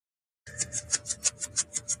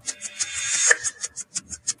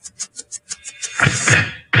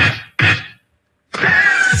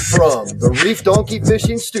the Reef Donkey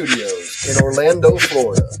Fishing Studios in Orlando,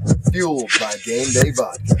 Florida, fueled by Game Day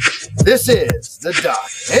Vodka. This is the Doc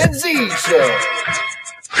and Z Show.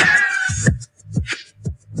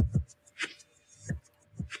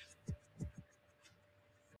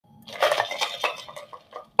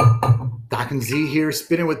 Doc and Z here,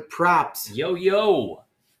 spinning with props. Yo.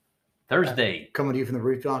 Thursday. Coming to you from the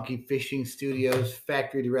Reef Donkey Fishing Studios,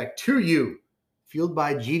 factory direct to you, fueled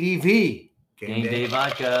by GDV. Game Day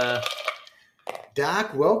Vodka.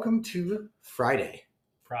 Doc, welcome to Friday.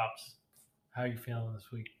 Props. How are you feeling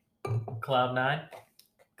this week? Cloud 9?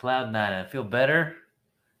 Cloud 9. I feel better.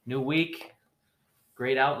 New week.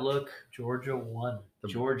 Great outlook. Georgia won.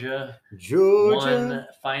 Georgia won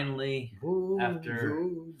finally after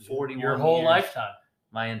 41 Your whole years. Lifetime.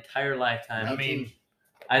 My entire lifetime. I mean,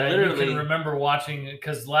 I literally you can remember watching it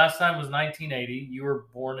because last time was 1980. You were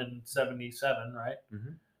born in 77, right?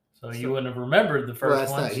 Mm-hmm. So you wouldn't have remembered the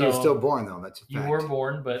first one. He was still born, though. That's a fact. You were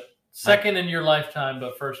born, but second in your lifetime,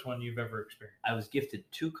 but first one you've ever experienced. I was gifted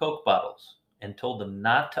 2 Coke bottles and told them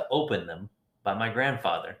not to open them by my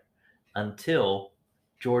grandfather until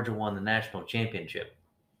Georgia won the national championship.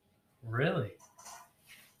 Really?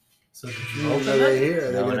 So did You you open know they're it?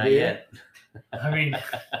 here. No, not yet. I mean,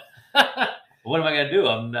 What am I going to do?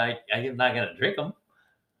 I'm not going to drink them.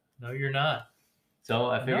 no, you're not.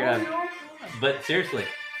 So I figured No, out. you're not. But seriously,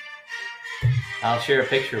 I'll share a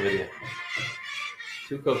picture with you.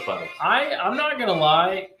 2 Coke bottles. I'm not gonna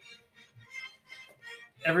lie.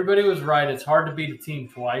 Everybody was right. It's hard to beat a team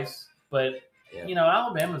twice, but Yeah. you know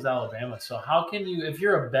Alabama's Alabama. So how can you, if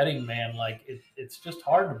you're a betting man, like it's just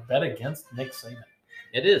hard to bet against Nick Saban.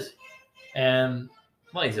 It is. And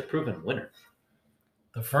Well, he's a proven winner.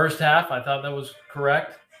 the first half, I thought that was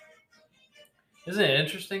correct. Isn't it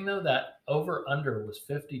interesting though that over under was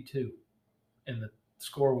 52, and the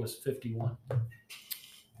score was 51.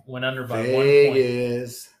 Went under by 1 point.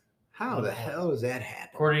 Vegas. How the hell does that happen?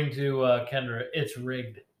 According to Kendra, it's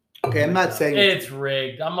rigged. Okay, I'm not saying It's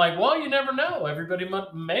rigged. I'm like, well, you never know. Everybody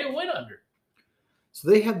may win under. So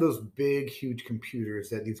they have those big, huge computers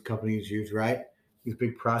that these companies use, right? These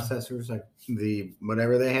big processors, like the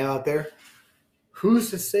whatever they have out there. Who's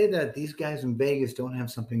to say that these guys in Vegas don't have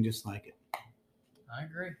something just like it? I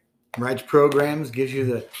agree. Writes programs, gives you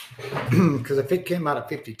the because if it came out at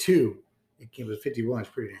 52, it came with 51. It's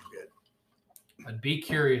pretty damn good. I'd be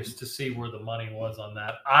curious to see where the money was on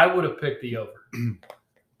that. I would have picked the over.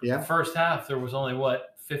 Yeah. The first half, there was only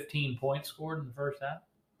 15 points scored in the first half.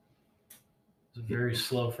 It was a very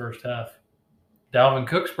slow first half. Dalvin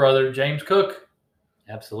Cook's brother, James Cook,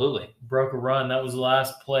 Absolutely. broke a run. That was the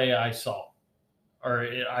last play I saw,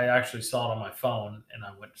 I actually saw it on my phone, and I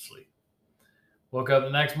went to sleep. Woke up the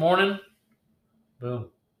next morning, boom,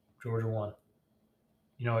 Georgia won.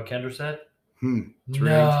 You know what Kendra said? It's rigged.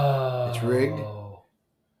 No. It's rigged.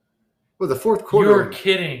 Well, the fourth quarter. You're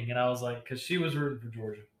kidding. And I was like, because she was rooting for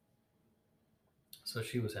Georgia. So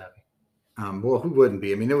she was happy. Well, who wouldn't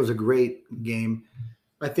be? I mean, it was a great game.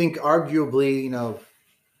 I think arguably,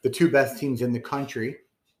 the 2 best teams in the country.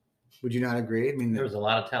 Would you not agree? I mean, There was a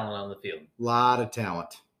lot of talent on the field. a lot of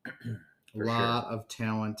talent. For a lot of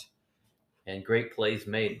talent. And great plays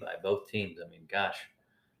made by both teams. I mean, gosh,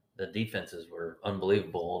 the defenses were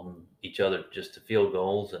unbelievable and each other just to field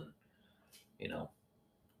goals and,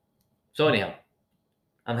 So anyhow,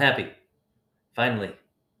 I'm happy. Finally,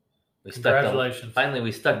 we Congratulations.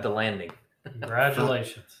 stuck the landing.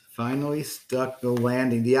 Congratulations. Finally stuck the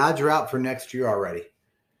landing. The odds are out for next year already.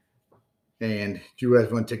 And do you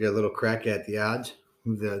guys want to take a little crack at the odds?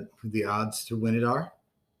 Who the odds to win it are?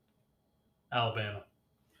 Alabama.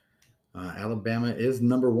 Alabama is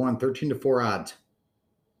number 1, 13-4 odds,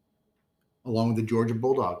 along with the Georgia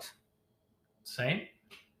Bulldogs. Same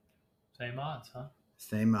odds, huh?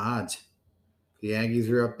 Same odds. The Aggies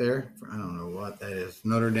are up there. I don't know what that is.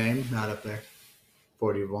 Notre Dame, not up there.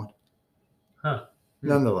 40-1. Huh.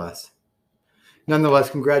 Nonetheless,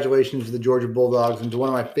 congratulations to the Georgia Bulldogs and to one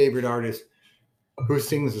of my favorite artists who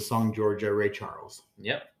sings the song Georgia, Ray Charles.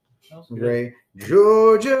 Yep. That was good. Ray,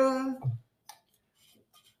 Georgia.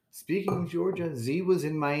 Speaking of Georgia, Z was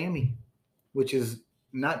in Miami, which is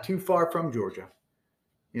not too far from Georgia.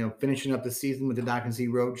 Finishing up the season with the Doc and Z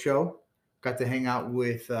Road Show. Got to hang out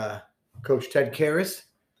with Coach Ted Karras.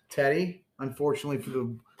 Teddy, unfortunately for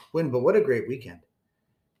the win, but what a great weekend.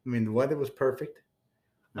 I mean, the weather was perfect.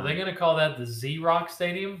 Are they going to call that the Z-Rock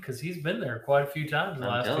Stadium? Because he's been there quite a few times in the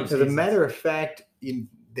last 2 As seasons. a matter of fact,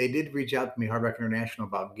 they did reach out to me, Hard Rock International,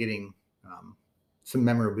 about getting some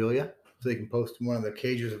memorabilia so they can post in one of the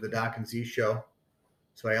cages of the Doc and Z show.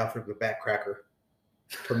 So I offered the back cracker.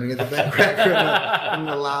 Put me in the back cracker in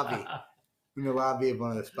the lobby of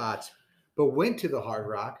one of the spots. but went to the Hard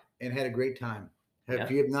Rock and had a great time. Yeah.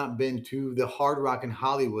 If you have not been to the Hard Rock in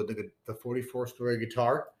Hollywood, the 44-story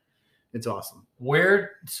guitar, it's awesome.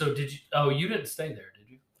 Where? So did you? Oh, you didn't stay there, did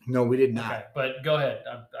you? No, we did not. Okay, but go ahead.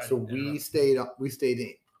 So we stayed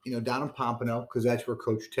in, down in Pompano because that's where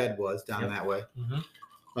Coach Ted was down that way.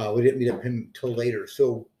 Mm-hmm. We didn't meet up him until later.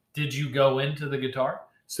 So did you go into the guitar?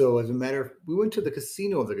 So as a matter of, we went to the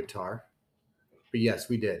casino of the guitar, but yes,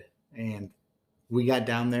 we did. And we got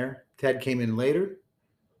down there. Ted came in later.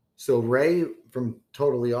 So Ray from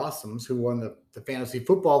Totally Awesomes, who won the Fantasy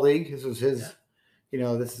Football League, this was his,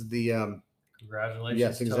 this is the, Congratulations.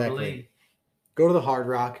 yes, exactly. Totally. Go to the Hard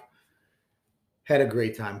Rock. Had a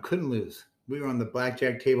great time. Couldn't lose. We were on the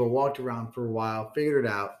blackjack table, walked around for a while, figured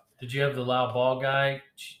it out. Did you have the loud ball guy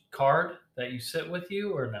card that you sit with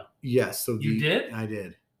you or no? Yes. So you did? I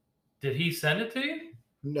did. Did he send it to you?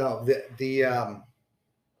 No.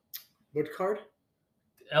 What card?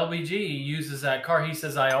 LBG uses that card. He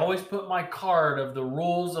says, I always put my card of the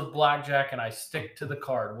rules of blackjack and I stick to the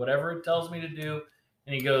card. Whatever it tells me to do.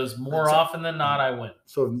 And he goes, more often than not, I win.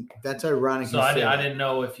 So that's ironic. So I didn't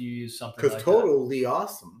know if you used something like that. Because Totally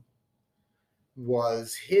Awesome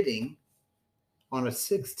was hitting on a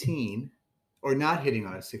 16 or not hitting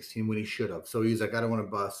on a 16 when he should have. So he's like, I don't want to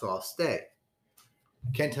bust, so I'll stay.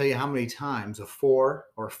 Can't tell you how many times a 4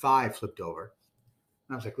 or 5 flipped over.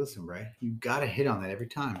 And I was like, listen, Ray, you got to hit on that every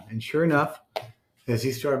time. And sure enough, as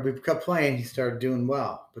we kept playing, he started doing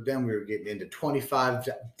well. But then we were getting into $25,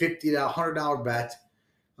 $50, $100 bets.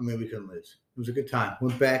 I mean, we couldn't lose. It was a good time.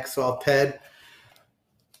 Went back, saw Ted,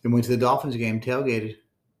 then went to the Dolphins game, tailgated.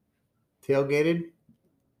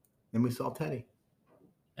 Then we saw Teddy.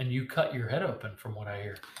 And you cut your head open from what I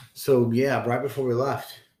hear. So, yeah, right before we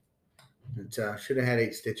left. It should have had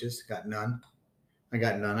 8 stitches. Got none. I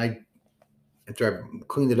got none. After I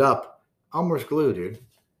cleaned it up, Elmer's glue, dude.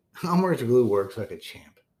 Elmer's glue works like a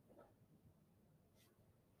champ.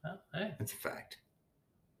 Oh, hey. That's a fact.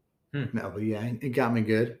 No, but yeah, it got me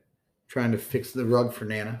good. Trying to fix the rug for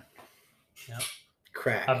Nana. Yep.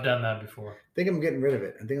 Crack. I've done that before. I think I'm getting rid of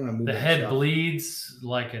it. I think I'm gonna move the that head shelf. bleeds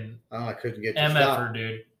like an I couldn't get MFer,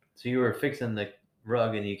 dude. So you were fixing the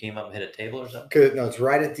rug and you came up and hit a table or something? No, it's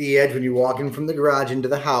right at the edge when you walk in from the garage into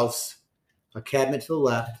the house. A cabinet to the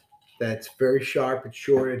left that's very sharp. It's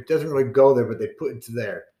short. It doesn't really go there, but they put it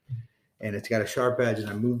there. And it's got a sharp edge. And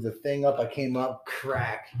I moved the thing up. I came up,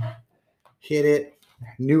 crack, hit it.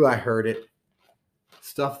 Knew I heard it.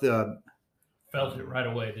 Stuffed the. Felt it right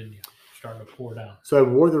away, didn't you? Starting to pour down. So I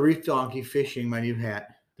wore the Reef DonkeyFishing, my new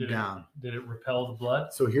hat, down. Did it repel the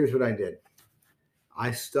blood? So here's what I did. I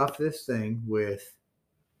stuffed this thing with,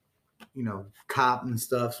 cotton and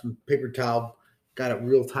stuff, some paper towel, got it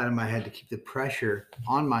real tight on my head to keep the pressure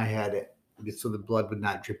on my head so the blood would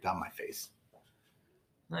not drip down my face.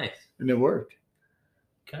 Nice. And it worked.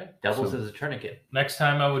 Okay. Doubles as a tourniquet. Next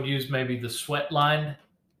time I would use maybe the sweat-lined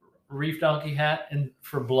Reef Donkey hat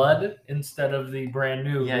for blood instead of the brand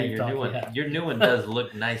new Reef Donkey hat. Your new one does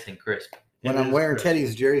look nice and crisp. When I'm wearing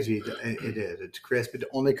Teddy's jersey, it is. It's crisp. It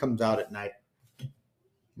only comes out at night.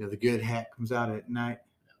 The good hat comes out at night.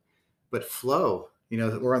 But Flo,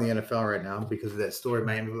 we're on the NFL right now because of that story.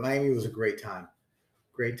 Miami was a great time.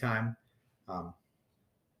 Great time.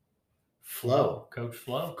 Flo. Coach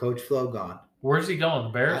Flo. Coach Flo gone. Where's he going?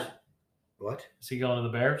 The Bears? What? Is he going to the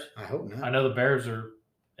Bears? I hope not. I know the Bears are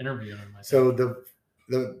interviewing him. So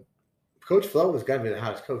the Coach Flo has got to be the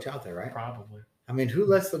hottest coach out there, right? Probably. I mean, who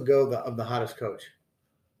lets them go of the hottest coach?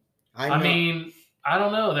 I mean, I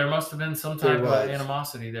don't know. There must have been some type of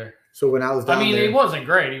animosity there. So when I was down there, he wasn't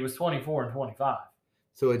great. He was 24-25.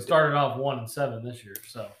 So it started off 1-7 this year.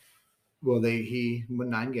 So, well, he won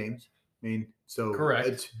 9 games. I mean, so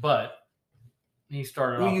correct. But he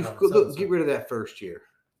started off. Get rid of that first year.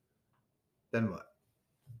 Then what?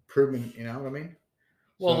 Proving, you know what I mean?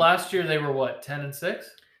 Well, last year they were what, 10-6?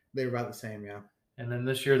 They were about the same, yeah. And then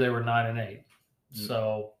this year they were 9-8. Mm-hmm.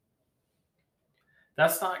 So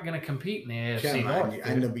that's not going to compete in the AFC North.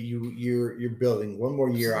 I know, but you're building one more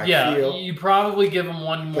year. You probably give them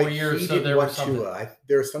one more year. So there was something.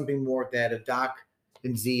 There's something more that a Doc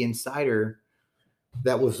and Z insider.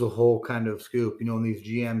 That was the whole kind of scoop. When these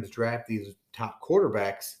GMs draft these top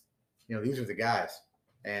quarterbacks, these are the guys.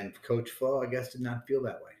 And Coach Flo, I guess, did not feel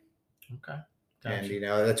that way. Okay. Gotcha.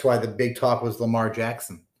 And that's why the big talk was Lamar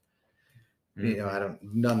Jackson.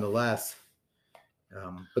 Nonetheless.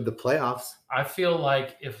 But the playoffs. I feel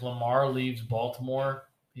like if Lamar leaves Baltimore,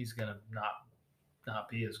 he's gonna not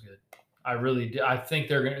be as good. I really do. I think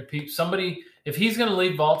they're gonna if he's gonna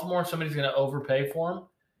leave Baltimore, somebody's gonna overpay for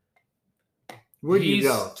him. Where do you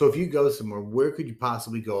go? So if you go somewhere, where could you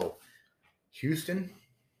possibly go? Houston?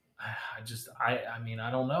 I mean,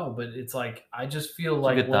 I don't know, but it's like I just feel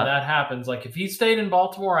like good when thought. that happens, like if he stayed in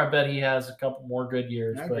Baltimore, I bet he has a couple more good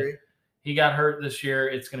years. I but agree. he got hurt this year.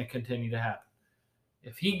 It's going to continue to happen.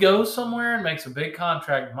 If he goes somewhere and makes a big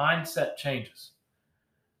contract, mindset changes.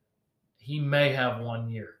 He may have 1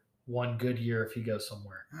 year, one good year if he goes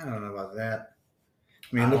somewhere. I don't know about that.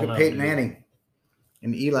 I mean, I look don't at know, Peyton dude. Manning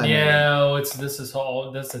and Eli Manning. Yeah, this is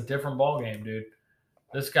a different ball game, dude.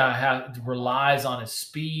 This guy relies on his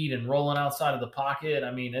speed and rolling outside of the pocket.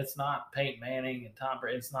 I mean, it's not Peyton Manning and Tom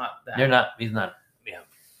Brady. It's not that. He's not. Yeah.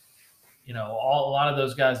 You know, a lot of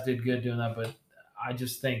those guys did good doing that, but I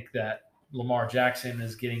just think that Lamar Jackson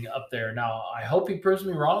is getting up there. Now, I hope he proves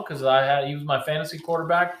me wrong because he was my fantasy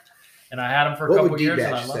quarterback, and I had him for a couple years.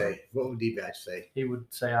 And I love him. What would D-Batch say? He would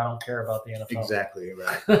say, "I don't care about the NFL." Exactly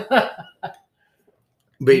right.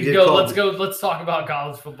 But he did Let's talk about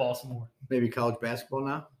college football some more. Maybe college basketball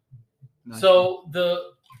now. Not So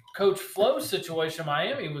the Coach Flo situation in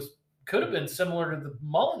Miami could have been similar to the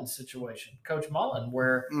Mullen situation, Coach Mullen,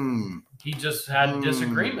 where he just had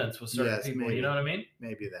disagreements with certain people. Maybe. You know what I mean?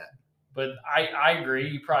 Maybe that. But I agree.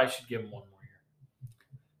 You probably should give him 1 more year.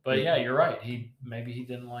 But yeah, you're right. Maybe he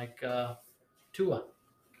didn't like Tua.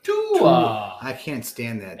 I can't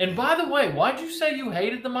stand that. And by the way, why'd you say you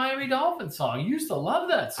hated the Miami Dolphins song? You used to love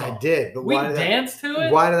that song. I did, but we danced to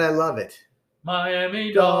it. Why did I love it?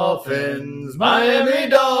 Miami Dolphins, Miami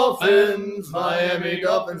Dolphins, Miami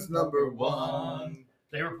Dolphins #1.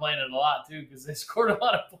 They were playing it a lot too because they scored a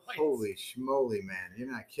lot of points. Holy schmoly, man!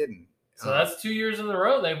 You're not kidding. So that's 2 years in a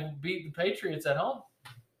row they beat the Patriots at home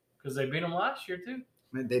because they beat them last year too.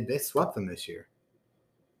 Man, they swept them this year.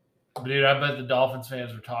 But dude, I bet the Dolphins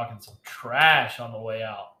fans were talking some trash on the way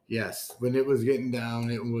out. Yes, when it was getting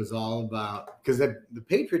down, it was all about because the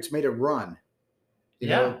Patriots made a run, you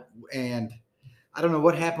know, and I don't know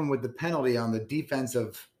what happened with the penalty on the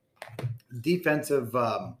defensive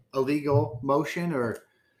illegal motion or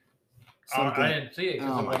something. I didn't see it.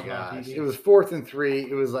 Oh my gosh! It was 4th and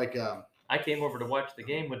 3. It was like I came over to watch the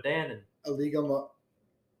game with Dan and illegal.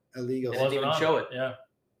 They didn't even show it. Yeah,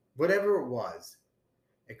 Whatever it was,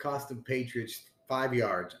 it cost the Patriots 5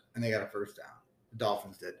 yards, and they got a first down. The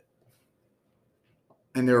Dolphins did,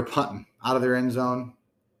 and they were punting out of their end zone.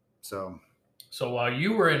 So while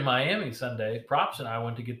you were in Miami Sunday, Props and I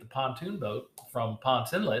went to get the pontoon boat from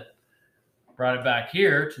Ponce Inlet, brought it back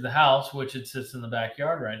here to the house, which it sits in the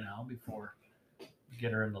backyard right now before we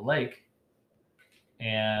get her in the lake.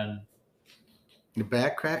 And the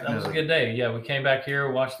back crack. that was a good day. Yeah, we came back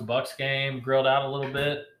here, watched the Bucks game, grilled out a little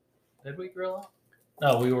bit. Did we grill out?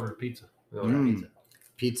 No, we ordered pizza.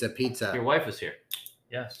 Pizza. Your wife was here.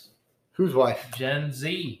 Yes. Whose wife? Gen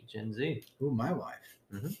Z. Ooh, my wife.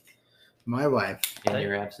 Mm-hmm. My wife. In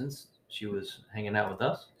your absence, she was hanging out with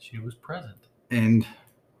us. She was present. And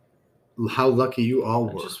how lucky you all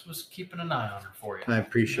were. I just was keeping an eye on her for you. I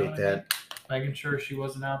appreciate that. I mean? Making sure she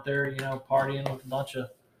wasn't out there, partying with a bunch of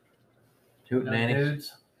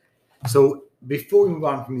dudes. So before we move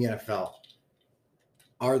on from the NFL,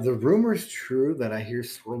 are the rumors true that I hear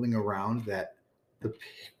swirling around that the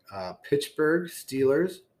Pittsburgh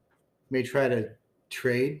Steelers may try to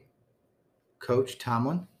trade Coach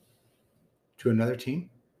Tomlin to another team?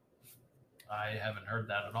 I haven't heard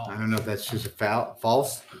that at all. I don't know if that's just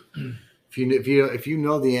false. If you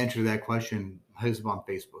know the answer to that question, hit us up on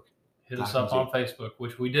Facebook. Hit us up on Facebook,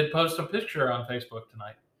 which we did post a picture on Facebook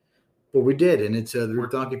tonight. Well, we did, and it's the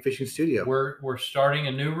DonkeyFishing Studio. We're starting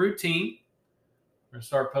a new routine. We're gonna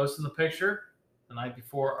start posting the picture the night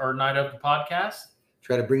before or night of the podcast.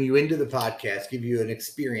 Try to bring you into the podcast, give you an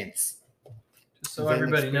experience. Just so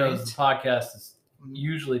everybody knows, the podcast is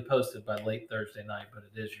usually posted by late Thursday night, but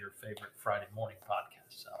it is your favorite Friday morning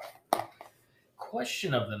podcast. So,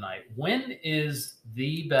 question of the night: when is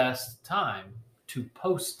the best time to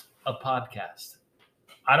post a podcast?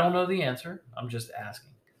 I don't know the answer. I'm just asking.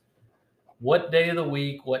 What day of the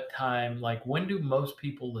week? What time? Like, when do most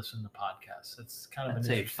people listen to podcasts? It's kind of I'd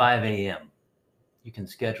say 5 a.m. You can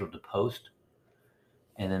schedule to post,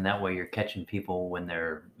 and then that way you're catching people when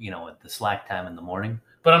they're, at the slack time in the morning.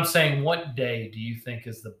 But I'm saying, what day do you think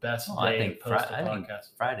is the best day to post a I think podcast?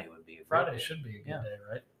 Friday would be. Friday should be a good day,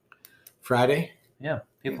 right? Friday? Yeah.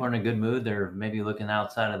 People are in a good mood. They're maybe looking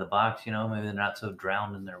outside of the box, maybe they're not so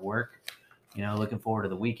drowned in their work. Looking forward to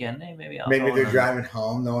the weekend. Hey, maybe they're driving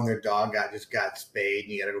home knowing their dog just got spayed,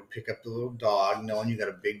 and you got to go pick up the little dog, knowing you got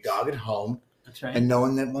a big dog at home. That's right. And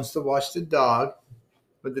knowing that wants to watch the dog,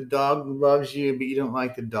 but the dog loves you, but you don't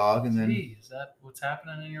like the dog. And then, is that what's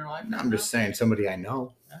happening in your life? No, I'm just saying, somebody I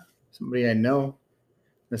know. Yeah. Somebody I know.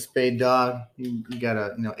 The spayed dog. You got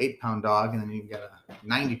a 8-pound dog, and then you got a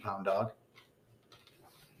 90-pound dog.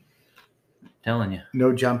 Telling you,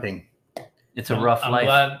 No jumping. it's a rough life.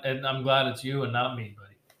 I'm glad it's you and not me,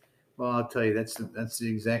 buddy. Well, I'll tell you, that's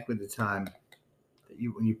exactly the time that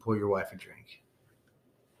when you pour your wife a drink.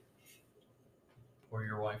 Pour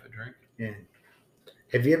your wife a drink? Yeah.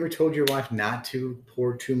 Have you ever told your wife not to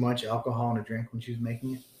pour too much alcohol in a drink when she's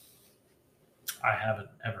making it? I haven't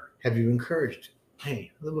ever. Have you encouraged?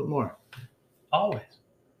 Hey, a little bit more. Always.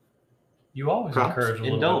 You always Props. encourage a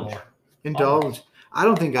little Indulge. bit more. Indulge. Always. I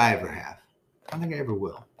don't think I ever have. I don't think I ever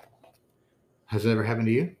will. Has it ever happened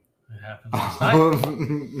to you? It happened last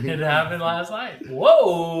night. It happened last night.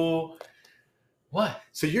 Whoa. What?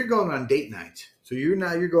 So you're going on date night. So you're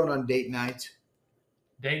going on date night.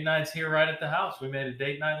 Date night's here right at the house. We made a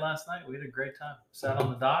date night last night. We had a great time. Sat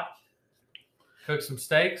on the dock, cooked some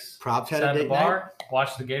steaks. Props had sat a at the date bar,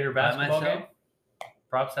 watched the Gator basketball myself? game.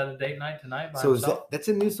 Props had a date night tonight by So himself. that's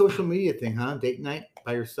a new social media thing, huh? Date night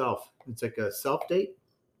by yourself. It's like a self date.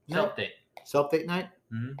 Self date. Self date night.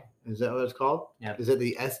 Mhm. Is that what it's called? Yeah. Is it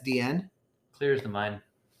the SDN? Clears the mind.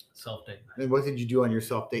 Self date night. And what did you do on your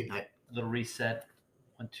self date night? Little reset.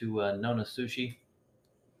 Went to Nona Sushi.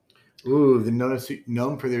 Ooh,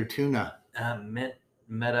 known for their tuna.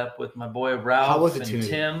 Met up with my boy Ralph How was the and tuna?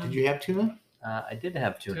 Tim. Did you have tuna? I did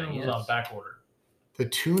have tuna. Tuna was yes. on back order. The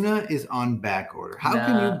tuna is on back order. How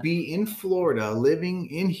can Nah. you be in Florida, living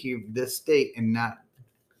in here, this state, and not?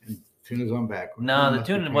 And tuna's on back order. No, You the must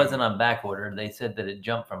be tuna paying. wasn't on back order. They said that it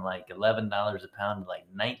jumped from like $11 a pound to like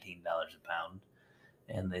 $19 a pound,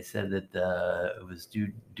 and they said that it was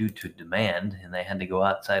due to demand, and they had to go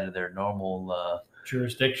outside of their normal,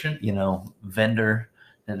 Jurisdiction. vendor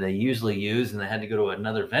that they usually use, and they had to go to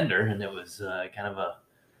another vendor, and it was kind of a,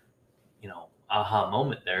 aha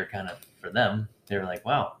moment there, kind of for them. They were like,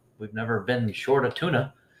 "Wow, we've never been short of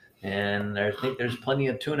tuna." And I think there's plenty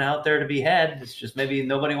of tuna out there to be had. It's just maybe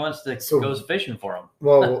nobody wants to go fishing for them.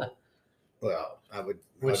 Well, I would.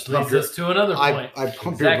 Which I'd pump leads us to another point. I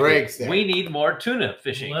pump your brakes there. We need more tuna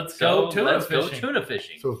fishing. Let's go tuna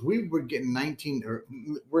fishing. So if we were getting 19, or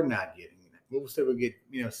we're not getting that. We'll say we get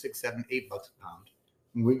 $6, $7, $8 a pound.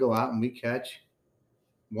 And we go out and we catch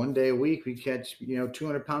one day a week. We catch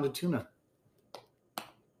 200 pounds of tuna.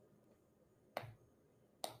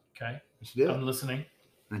 Okay, Let's do it. I'm listening.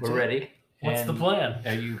 That's We're it. ready. What's the And plan?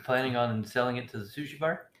 Are you planning on selling it to the sushi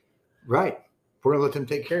bar? Right. We're gonna let them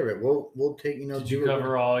take care of it. We'll take Did do you it.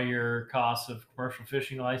 cover all your costs of commercial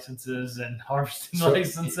fishing licenses and harvesting So-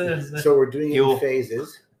 licenses? So we're doing it Fuel. in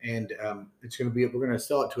phases, and it's going to be. We're going to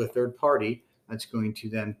sell it to a third party. That's going to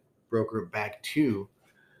then broker it back to.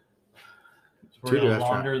 We're to the going to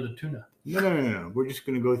restaurant. launder the tuna. No. We're just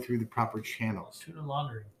going to go through the proper channels. Tuna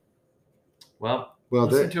laundering. Well,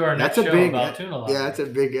 Listen to our next show about tuna laundering. Yeah, that's a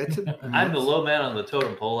big. That's a. I'm the low man on the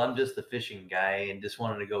totem pole. I'm just the fishing guy and just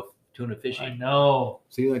wanted to go tuna I fishing. know.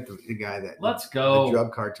 So you're like the guy that. Let's The go.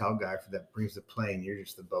 drug cartel guy that brings the plane. You're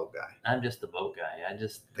just the boat guy. I'm just the boat guy. I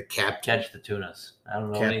just The captain. catch the tunas. I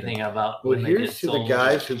don't know Captain. anything about Well, when they get here's to the sold.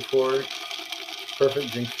 guys who pour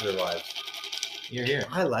perfect drinks for their wives. You're here.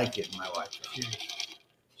 I like it, my wife. Cheers.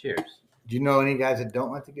 Cheers. Do you know any guys that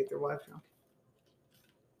don't like to get their wives drunk?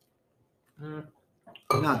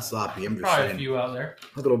 I'm not sloppy. I'm just Probably a saying. few out there.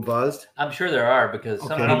 A little buzzed. I'm sure there are because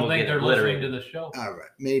some Okay. I people don't think get they're listening obliterated. to the show. All right,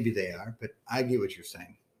 maybe they are, but I get what you're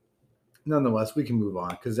saying. Nonetheless, we can move on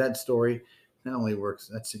because that story not only works.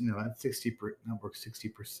 That's that's 60. That works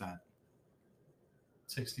 60%.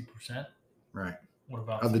 60%. Right. What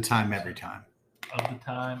about Of the time, 60%? every time. Of the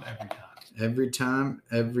time, every time. Every time,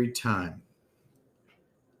 every time.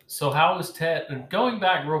 So how is Ted? Going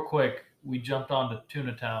back real quick, we jumped on to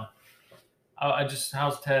Tuna Town.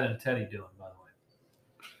 How's Ted and Teddy doing, by the way?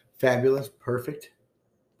 Fabulous, perfect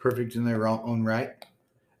in their own right.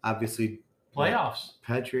 Obviously, Playoffs.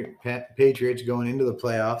 Patriots going into the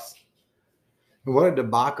playoffs. And what a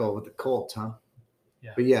debacle with the Colts, huh?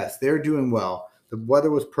 Yeah. But yes, they're doing well. The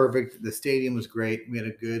weather was perfect. The stadium was great. We had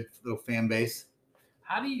a good little fan base.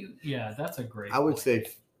 How do you? Yeah, that's a great. I would point. say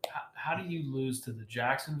How do you lose to the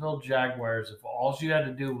Jacksonville Jaguars if all you had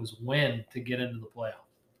to do was win to get into the playoff?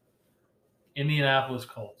 Indianapolis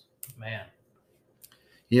Colts, man.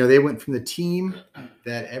 they went from the team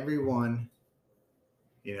that everyone,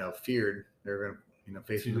 feared they were going to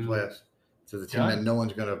face in the To playoffs to the team done. that no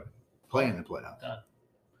one's going to play in the playoffs. Done.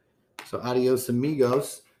 So adios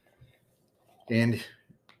amigos. And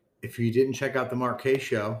if you didn't check out the Marquet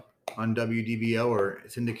show on WDBO or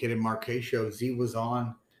syndicated Marquet show, Z was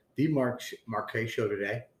on the Marquet show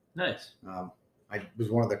today. Nice. I was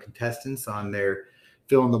one of the contestants on their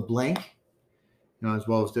fill in the blank, as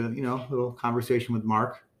well as did a little conversation with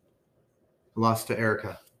Mark. Lost to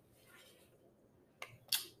Erica.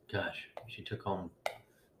 Gosh, she took home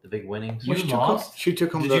the big winnings. You lost? She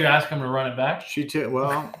took him. Did you ask him to run it back? She took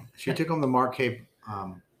him the Mark Cape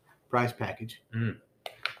prize package,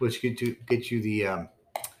 which get you the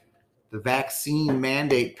vaccine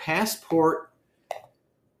mandate passport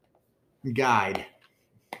guide.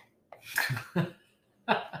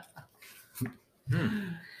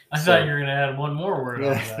 I thought you were going to add one more word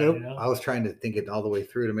on that. Nope. You know? I was trying to think it all the way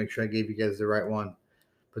through to make sure I gave you guys the right one,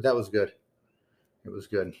 but that was good. It was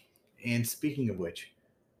good. And speaking of which,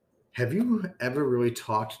 have you ever really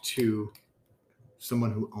talked to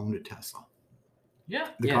someone who owned a Tesla? Yeah.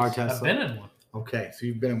 Car I've Tesla? been in one. Okay, so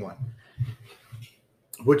you've been in one.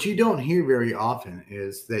 What you don't hear very often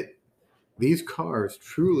is that these cars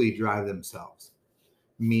truly drive themselves,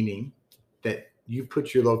 meaning that you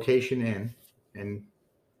put your location in and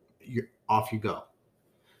you're off you go.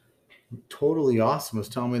 Totally awesome was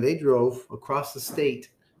telling me they drove across the state,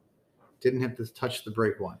 didn't have to touch the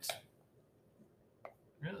brake once.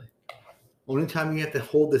 Really? Only time you have to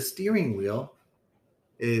hold the steering wheel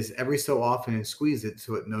is every so often and squeeze it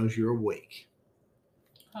so it knows you're awake.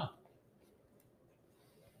 Huh.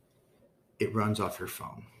 It runs off your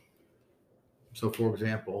phone. So, for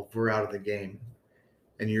example, if we're out of the game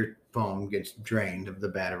and your phone gets drained of the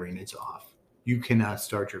battery and it's off, you cannot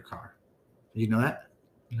start your car. Did you know that?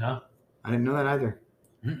 No. I didn't know that either.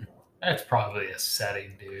 That's probably a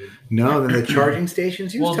setting, dude. No, then the charging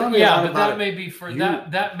stations. You was telling me a lot but about that it. may be for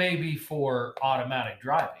that may be for automatic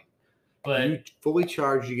driving. But You fully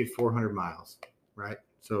charged, you get 400 miles, right?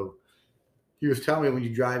 So he was telling me when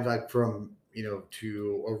you drive like from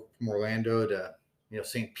from Orlando to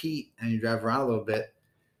St. Pete and you drive around a little bit,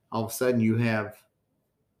 all of a sudden you have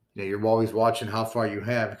you're always watching how far you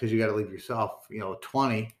have because you got to leave yourself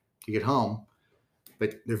 20 to get home,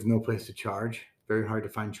 but there's no place to charge. Very hard to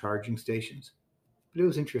find charging stations. But it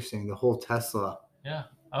was interesting. The whole Tesla. yeah.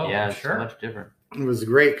 Oh, yeah, sure. it's much different. It was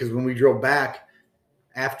great because when we drove back,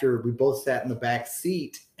 after we both sat in the back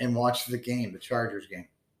seat and watched the game, the Chargers game.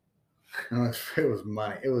 And it was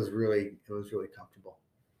money. It was really comfortable.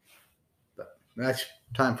 But that's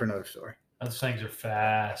time for another story. Those things are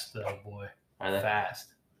fast, though, boy. Are they?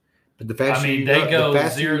 Fast. But the faster they the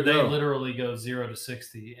faster zero. you They go, literally go 0 to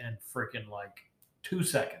 60 in freaking like 2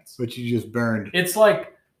 seconds. but you just burned It's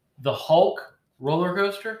like the Hulk roller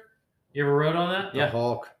coaster. You ever rode on that? the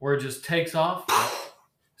Hulk. Where it just takes off.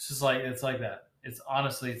 It's just like it's like that. It's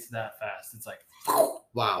that fast. It's like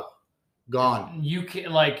Wow. Gone. you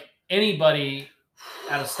can like anybody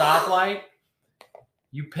at a stoplight.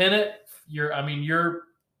 You pin it. You're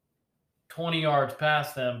 20 yards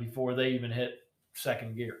past them before they even hit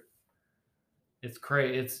second gear. It's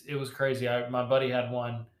crazy. It was crazy. My buddy had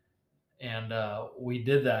one, and we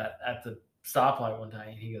did that at the stoplight one time.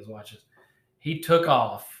 And he goes, "Watch this." He took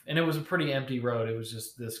off, and it was a pretty empty road. It was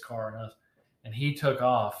just this car and us, and he took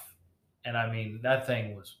off, and that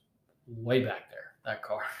thing was way back there. That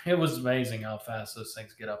car. It was amazing how fast those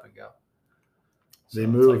things get up and go. They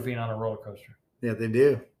It's move. like being on a roller coaster. Yeah, they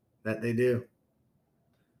do. That they do.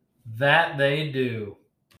 That they do.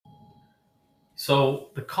 So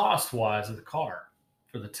the cost-wise of the car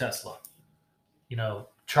for the Tesla,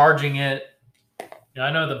 charging it. I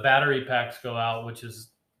know the battery packs go out, which is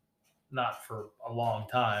not for a long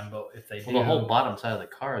time, but if they do, Well, the whole bottom side of the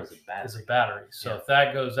car is a battery. So if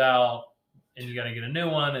that goes out and you got to get a new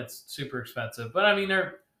one, it's super expensive. But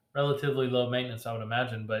they're relatively low maintenance, I would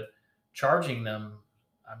imagine. But charging them,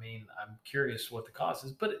 I'm curious what the cost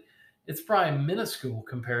is. But it's probably minuscule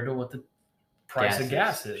compared to what the price of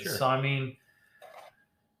gas is. Sure. So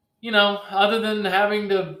other than having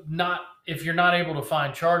to if you're not able to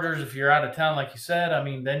find chargers, if you're out of town, like you said,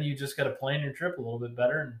 then you just got to plan your trip a little bit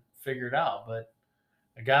better and figure it out. But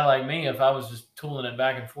a guy like me, if I was just tooling it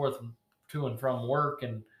back and forth to and from work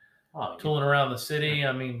and tooling around the city,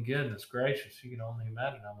 goodness gracious, you can only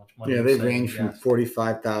imagine how much money. Yeah, they range from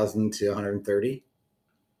 45,000 to 130.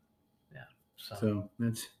 Yeah, so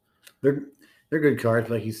they're good cars,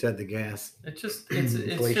 like you said. The gas. It's just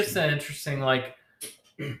an interesting. Like,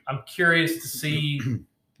 I'm curious to see.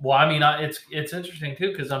 Well, it's interesting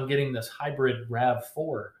too because I'm getting this hybrid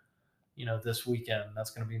RAV4, this weekend. That's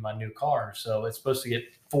going to be my new car. So it's supposed to get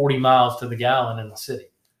 40 miles to the gallon in the city.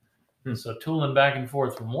 So tooling back and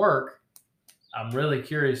forth from work, I'm really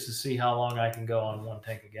curious to see how long I can go on one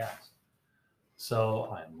tank of gas. So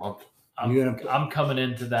a month. I'm coming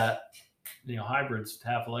into that, hybrids,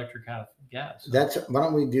 half electric, half gas. So. Why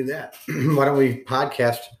don't we do that? Why don't we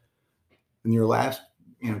podcast in your last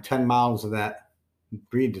 10 miles of that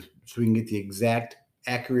breed so we can get the exact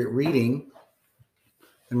accurate reading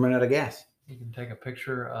and run out of gas. You can take a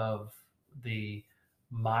picture of the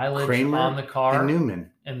mileage Kramer on the car and Newman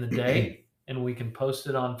and the day and we can post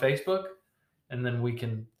it on Facebook. And then we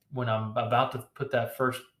can, when I'm about to put that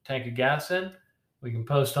first tank of gas in, we can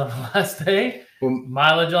post on the last day,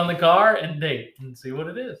 mileage on the car, and date, and see what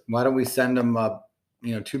it is. Why don't we send them,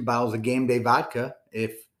 2 bottles of Game Day vodka?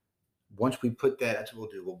 If once we put that, that's what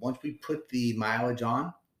we'll do. Well, once we put the mileage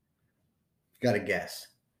on, you got to guess.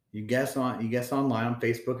 You guess online on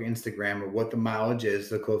Facebook or Instagram, or what the mileage is.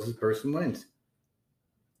 The closest person wins.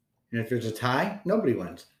 And if there's a tie, nobody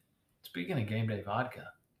wins. Speaking of Game Day vodka,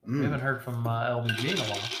 we haven't heard from LBG in a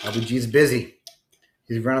while. LBG's busy.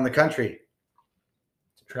 He's running the country.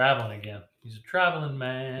 Traveling again. He's a traveling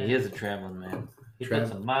man. He is a traveling man. He put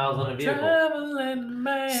some miles on a vehicle. Traveling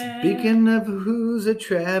man. Speaking of who's a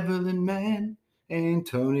traveling man,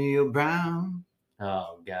 Antonio Brown.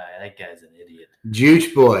 Oh, that guy's an idiot.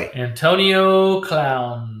 Juice boy. Antonio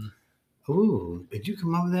Clown. Ooh, did you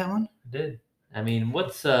come up with that one? I did. I mean,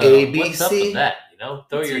 what's ABC? what's up with that?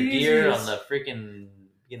 Throw It's your easy. gear on the freaking,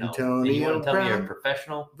 Antonio you want to tell me you're a Brown.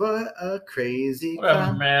 professional? What a crazy Whatever,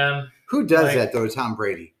 clown. man. Who does Like- that, though, to Tom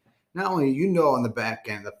Brady? Not only, on the back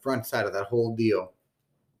end, the front side of that whole deal,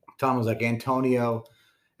 Tom was like Antonio.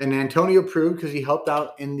 And Antonio proved, because he helped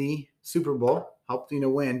out in the Super Bowl, helped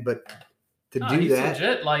win. But to do he's that,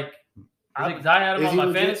 legit. Like, I had him is on he my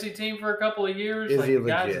legit? fantasy team for a couple of years. Is Like, he the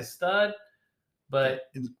guy's a legit? stud. But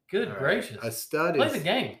good all right, gracious. a stud Play is. the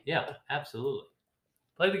game. Yeah, absolutely.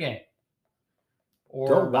 Play the game. Or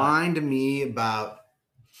Don't bye. whine to me about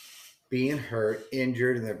being hurt,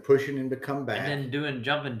 injured, and they're pushing him to come back. And then doing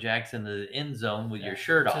jumping jacks in the end zone with Yeah. your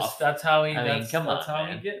shirt Just- off. That's how he. I mean, That's, come that's on, how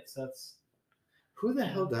man. he gets. That's. Who the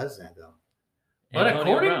hell does that, though? But Antonio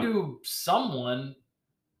according Brown. to someone,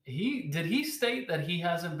 he state that he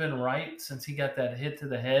hasn't been right since he got that hit to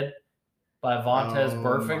the head by Vontez Oh,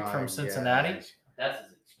 Burfict my from Cincinnati. gosh. That's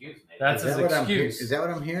his excuse, maybe. That's his excuse. Is that what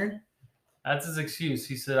I'm hearing? That's his excuse.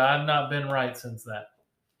 He said, "I've not been right since that."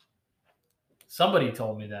 Somebody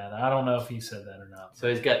told me that. I don't know if he said that or not. So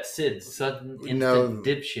he's got SIDS, sudden instant No.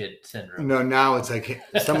 dipshit syndrome. No, now it's like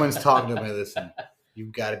someone's talking to me. Listen,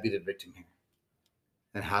 you've got to be the victim here.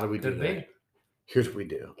 And how do we do Could that? be. Here's what we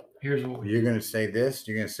do. Here's what You're going to say this.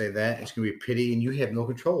 You're going to say that. It's going to be pity, and you have no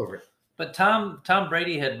control over it. But Tom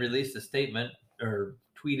Brady had released a statement or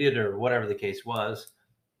tweeted or whatever the case was.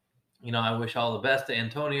 I wish all the best to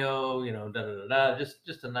Antonio,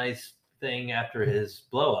 just a nice thing after his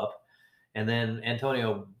blow up. And then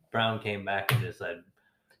Antonio Brown came back and just said,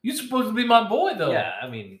 "You're supposed to be my boy, though." yeah, I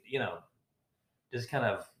mean, just kind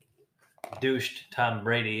of douched Tom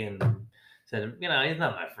Brady and said, he's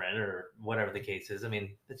not my friend or whatever the case is. I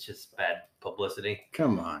mean, it's just bad publicity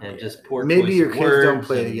Come on. and man. just poor Maybe choice your of kids don't words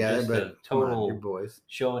play and together, just but a come on, total your boys.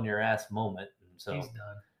 showing your ass moment. And so He's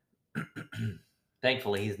done.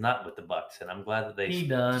 thankfully he's not with the Bucks, and I'm glad that they He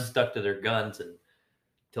done. stuck to their guns and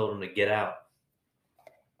told him to get out.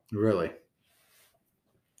 Really?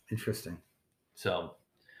 Interesting. So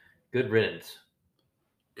good riddance.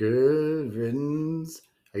 Good riddance.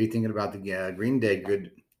 Are you thinking about the Green Day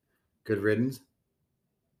good riddance?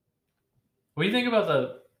 What do you think about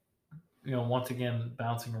the, once again,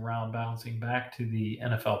 bouncing back to the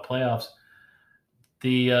NFL playoffs,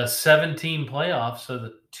 the 7-team playoffs, so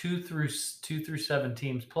the 2 through 7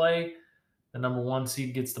 teams play. The number 1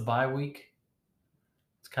 seed gets the bye week.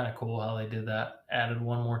 It's kind of cool how they did that. Added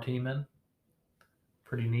one more team in.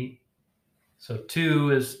 Pretty neat. So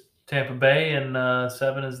 2 is Tampa Bay and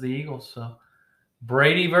 7 is the Eagles. So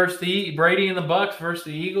Brady and the Bucks versus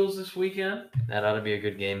the Eagles this weekend. That ought to be a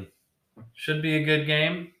good game. Should be a good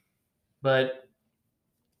game, but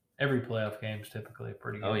every playoff game is typically a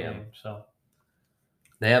pretty good game. So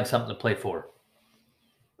They have something to play for.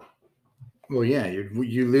 Well, yeah,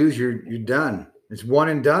 you lose, you're done. It's one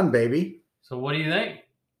and done, baby. So what do you think?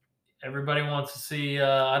 Everybody wants to see.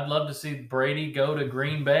 I'd love to see Brady go to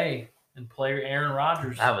Green Bay and play Aaron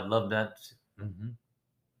Rodgers. I would love that. Mm-hmm.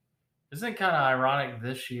 Isn't it kind of ironic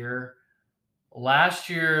this year? Last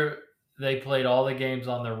year they played all the games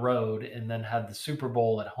on the road and then had the Super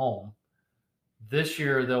Bowl at home. This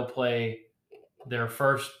year they'll play their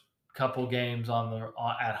first couple games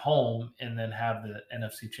at home and then have the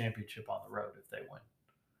NFC Championship on the road if they win.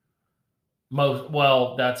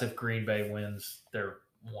 That's if Green Bay wins their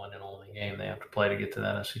one and only game they have to play to get to the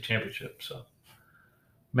NFC Championship. So,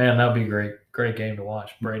 man, that would be a great game to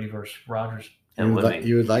watch. Brady versus Rodgers. You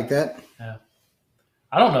would like that? Yeah.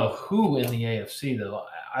 I don't know who in the AFC, though.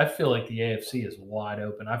 I feel like the AFC is wide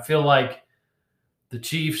open. I feel like the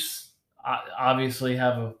Chiefs obviously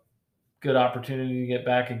have a good opportunity to get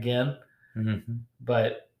back again. Mm-hmm.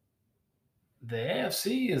 But the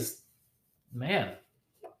AFC is, man,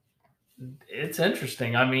 it's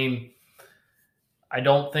interesting. I mean, I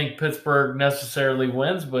don't think Pittsburgh necessarily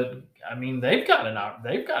wins, but I mean they've got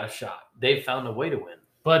a shot. They found a way to win.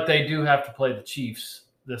 But they do have to play the Chiefs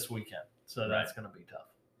this weekend, so that's going to be tough.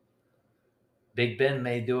 Big Ben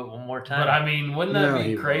may do it one more time. But I mean, wouldn't that No, be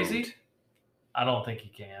he crazy? won't. I don't think he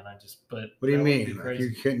can. But What do you that would mean? be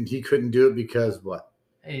crazy. He couldn't do it because what?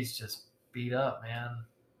 He's just beat up, man.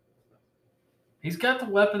 He's got the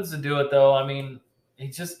weapons to do it, though. I mean,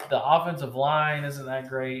 the offensive line isn't that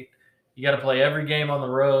great. You got to play every game on the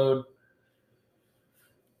road.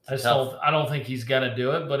 I don't think he's gonna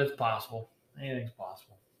do it, but it's possible. Anything's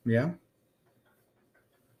possible. Yeah.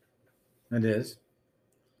 It is.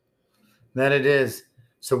 That it is.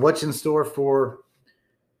 So what's in store for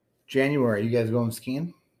January? You guys going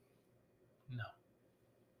skiing?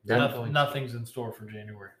 No. Nothing's in store for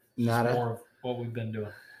January. Nada. It's more of what we've been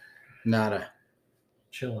doing. Nada.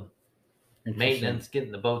 Chilling. Maintenance,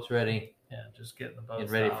 getting the boats ready. Yeah, just getting the boats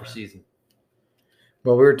Getting ready out for and- season.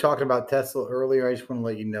 Well, we were talking about Tesla earlier. I just want to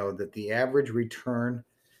let you know that the average return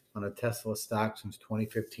on a Tesla stock since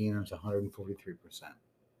 2015 is 143%.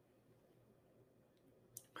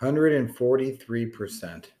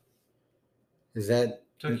 143%. Is that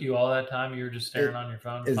Took you all that time? You were just staring on your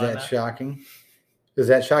phone? to is find that shocking? Is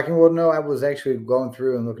that shocking? Well, no, I was actually going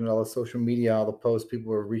through and looking at all the social media, all the posts,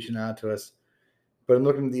 people were reaching out to us. But I'm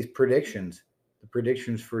looking at these predictions, the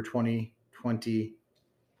predictions for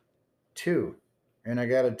 2022. And I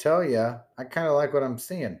got to tell you, I kind of like what I'm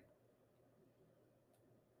seeing.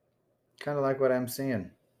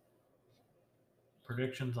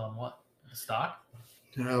 Predictions on what? The stock?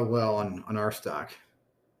 Oh, well, on our stock.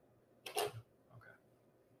 Okay.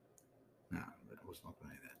 No, I wasn't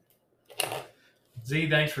looking at that. Z,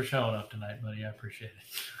 thanks for showing up tonight, buddy. I appreciate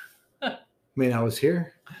it. I mean, I was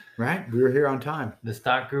here, right? We were here on time. The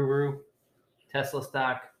stock guru, Tesla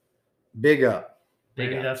stock. Big up.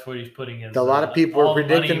 Maybe that's what he's putting in. A lot of people are all the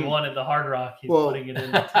money predicting- he wanted the Hard Rock. He's Well- putting it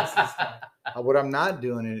in the Tesla stock. What I'm not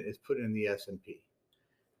doing is putting in the S&P.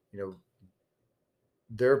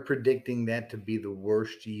 They're predicting that to be the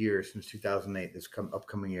worst year since 2008, this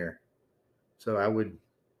upcoming year. So I would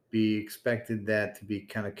be expected that to be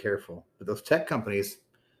kind of careful. But those tech companies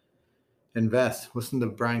invest. Listen to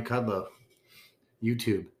Brian Kudlow,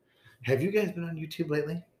 YouTube. Have you guys been on YouTube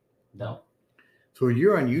lately? No. So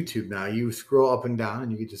you're on YouTube now. You scroll up and down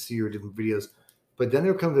and you get to see your different videos. But then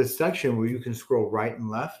there comes this section where you can scroll right and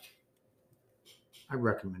left. I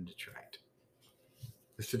recommend to try it.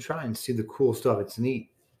 Just to try and see the cool stuff. It's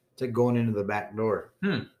neat. It's like going into the back door.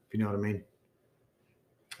 If you know what I mean.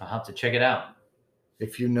 I'll have to check it out.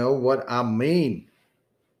 If you know what I mean.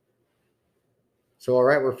 So all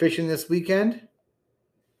right, we're fishing this weekend.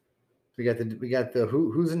 We got the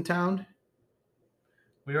who's in town?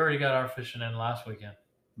 We already got our fishing in last weekend.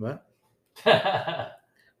 What? That's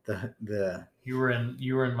The You were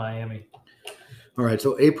in Miami. All right,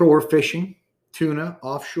 so April we're fishing tuna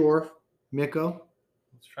offshore, Miko.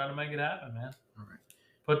 Let's try to make it happen, man. All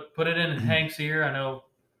right. Put it in Hank's ear. I know.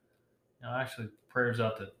 Actually, prayers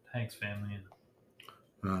out to Hank's family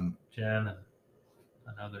and Jen, and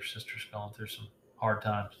I know their sister's going through some hard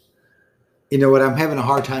times. You know what I'm having a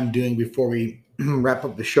hard time doing before we wrap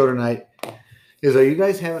up the show tonight is, are you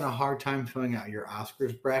guys having a hard time filling out your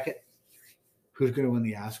Oscars bracket? Who's going to win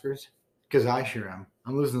the Oscars? Because I sure am.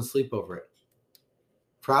 I'm losing sleep over it.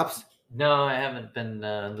 Props? No, I haven't been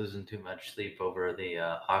losing too much sleep over the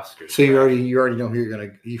Oscars. So you already know who you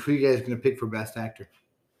guys going to pick for Best Actor.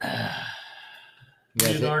 You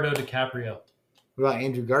guys- Leonardo DiCaprio. What about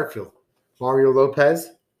Andrew Garfield? Mario Lopez?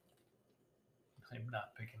 I'm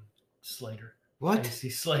not picking Slater. What? AC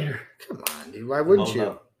Slater. Come on, dude. Why wouldn't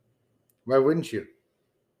you? Why wouldn't you?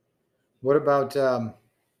 What about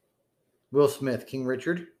Will Smith, King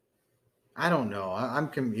Richard? I don't know. I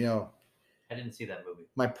didn't see that movie.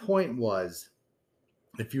 my point was,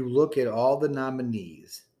 if you look at all the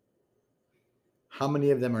nominees, how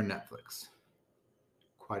many of them are Netflix?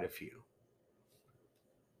 Quite a few.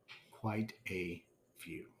 Quite a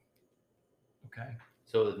few. Okay.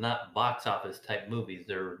 So it's not box office type movies.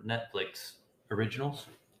 They're Netflix originals.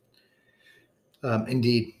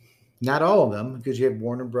 Indeed. Not all of them, because you have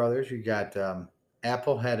Warner Brothers. You got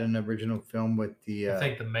Apple had an original film with the. I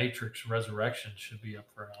think The Matrix Resurrection should be up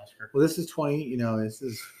for an Oscar. Well, this is 20.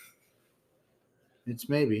 It's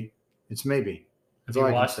maybe. Have That's you all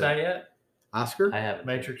I can watched say. that yet? Oscar? I haven't.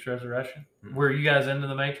 Matrix Resurrection. Mhm. Were you guys into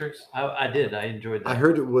The Matrix? I did. I enjoyed that. I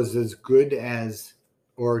heard it was as good as,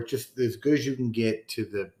 or just as good as you can get to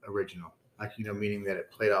the original. Like, meaning that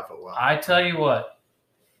it played off it well. I tell you what.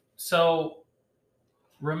 So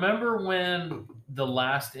Remember when the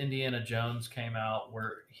last Indiana Jones came out,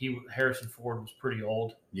 where Harrison Ford was pretty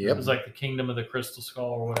old? Yep. It was like the Kingdom of the Crystal Skull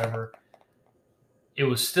or whatever. It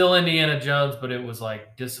was still Indiana Jones, but it was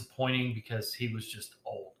like disappointing because he was just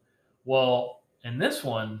old. Well, in this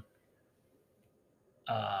one,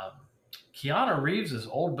 Keanu Reeves is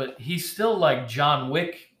old, but he's still like John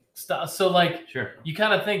Wick stuff. So like, Sure. you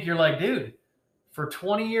kind of think, you're like, dude, for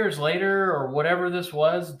 20 years later or whatever this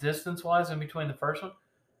was, distance-wise in between the first one,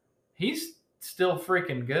 he's still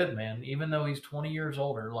freaking good, man. Even though he's 20 years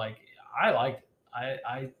older, like, I liked it.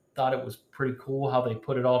 I thought it was pretty cool how they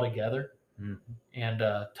put it all together and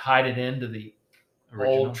tied it into the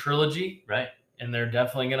old trilogy. Right. And they're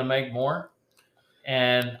definitely going to make more.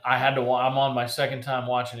 And I had to. I'm on my second time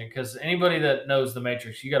watching it because anybody that knows The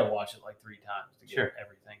Matrix, you got to watch it like 3 times to get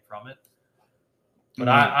everything from it. But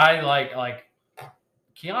I like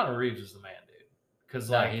Keanu Reeves is the man, dude. Because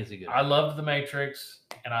he's a good I loved The Matrix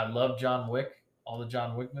and I loved John Wick, all the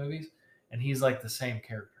John Wick movies, and he's like the same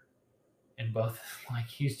character in both. Like,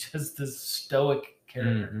 he's just this stoic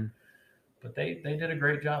character. But they did a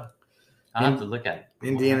great job. I'll have to look at it.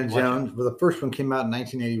 Indiana Jones. Well, the first one came out in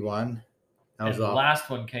 1981. That was the last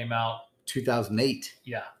one came out 2008.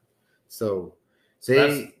 Yeah. So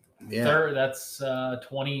that's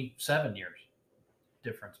 27 years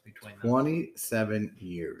difference between them. 27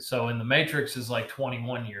 years. So in The Matrix is like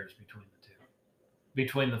 21 years between the two,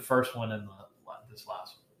 between the first one and this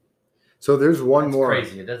last one. So there's one That's more.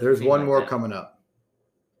 Crazy. There's one more coming up.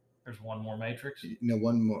 There's one more Matrix.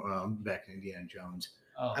 One more. Back in Indiana Jones.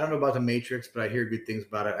 Oh. I don't know about The Matrix, but I hear good things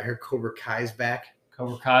about it. I hear Cobra Kai's back.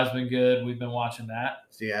 Cobra Kai's been good. We've been watching that.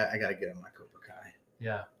 See, I got to get on my Cobra Kai.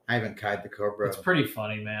 Yeah. I haven't kai'd the Cobra. It's pretty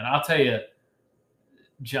funny, man. I'll tell you,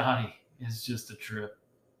 Johnny is just a trip.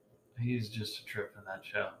 He's just a trip in that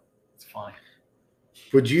show. It's funny.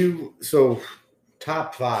 Would you,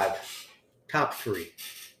 top 5, top 3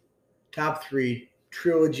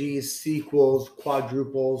 trilogies, sequels,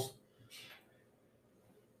 quadruples.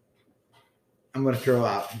 I'm going to throw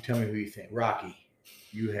out and tell me who you think. Rocky.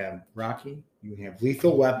 You have Rocky. You have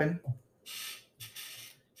Lethal Weapon.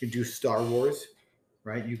 You can do Star Wars,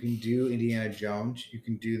 right? You can do Indiana Jones. You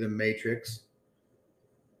can do The Matrix.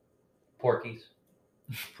 Porky's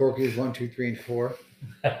 1, 2, 3, and 4.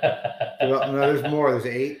 No, there's more. There's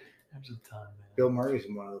 8. There's a ton, man. Bill Murray's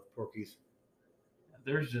in one of those Porky's.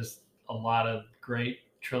 There's just a lot of great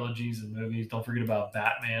trilogies and movies. Don't forget about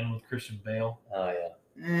Batman with Christian Bale. Oh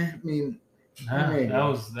yeah. I mean, that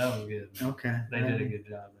was good. Okay. They did a good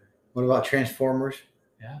job there. What about Transformers?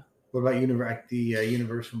 Yeah. What about the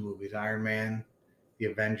Universal movies? Iron Man, The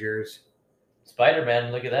Avengers,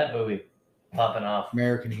 Spider-Man. Look at that movie popping off.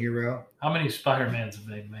 American Hero. How many Spider-Mans have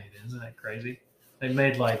they made? Isn't that crazy? They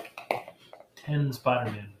made like 10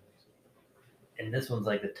 Spider-Man movies. And this one's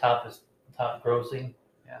like the top grossing.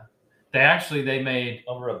 Yeah. They made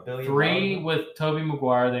over $1 billion. 3 with Tobey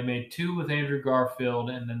Maguire. They made 2 with Andrew Garfield,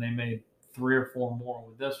 and then they made 3 or 4 more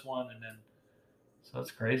with this one, and then so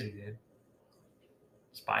it's crazy, dude.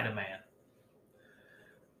 Spider-Man.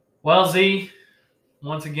 Well, Z,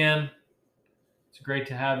 once again, it's great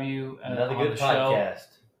to have you Another on good the podcast.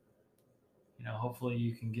 Show. Hopefully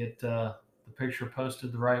you can get the picture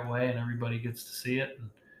posted the right way, and everybody gets to see it, and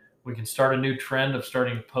we can start a new trend of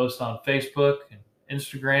starting to post on Facebook and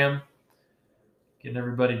Instagram, getting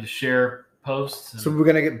everybody to share posts. So we're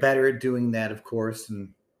gonna get better at doing that, of course,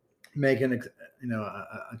 and making a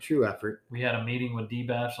true effort. We had a meeting with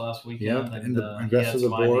D-Batch last weekend. Yep, and the rest of the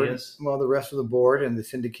board. Ideas. Well, the rest of the board and the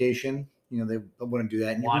syndication, they want to do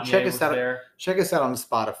that. And you can Wanye check us was out. there. Check us out on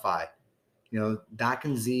Spotify. Doc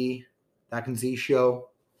and Z Show,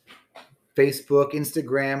 Facebook,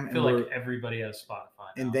 Instagram. I feel like everybody has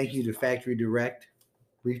Spotify now. And thank you to Factory Direct,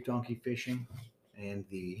 Reef DonkeyFishing, and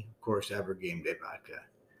of course, Ever Game Day Vodka.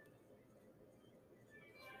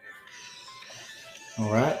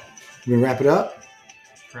 All right. You gonna wrap it up?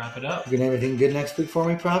 Wrap it up. You gonna have anything good next week for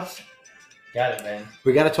me, Props? Got it, man.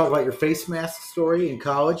 We got to talk about your face mask story in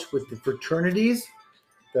college with the fraternities,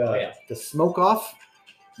 the smoke off.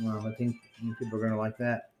 Well, I think people are gonna like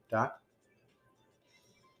that, Doc.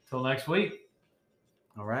 Till next week.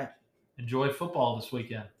 All right. Enjoy football this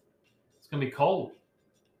weekend. It's gonna be cold.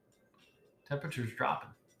 Temperature's dropping.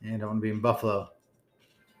 And I want to be in Buffalo.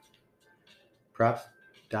 Props,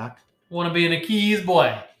 Doc. Want to be in the Keys,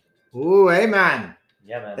 boy. Ooh, hey, man.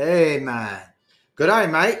 Yeah, man. Hey, man. Good eye,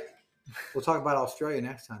 mate. We'll talk about Australia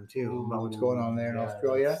next time, too, about what's going on there in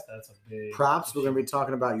Australia. That's a big Props, we're going to be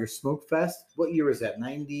talking about your Smoke Fest. What year was that,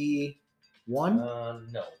 91?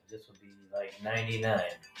 No, this would be like 99.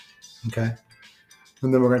 Okay.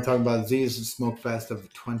 And then we're going to talk about Z's Smoke Fest of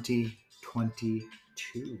 2022.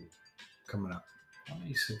 2 coming up. How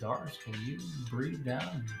many cigars can you breathe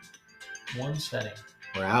down in one setting?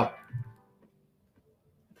 We're out.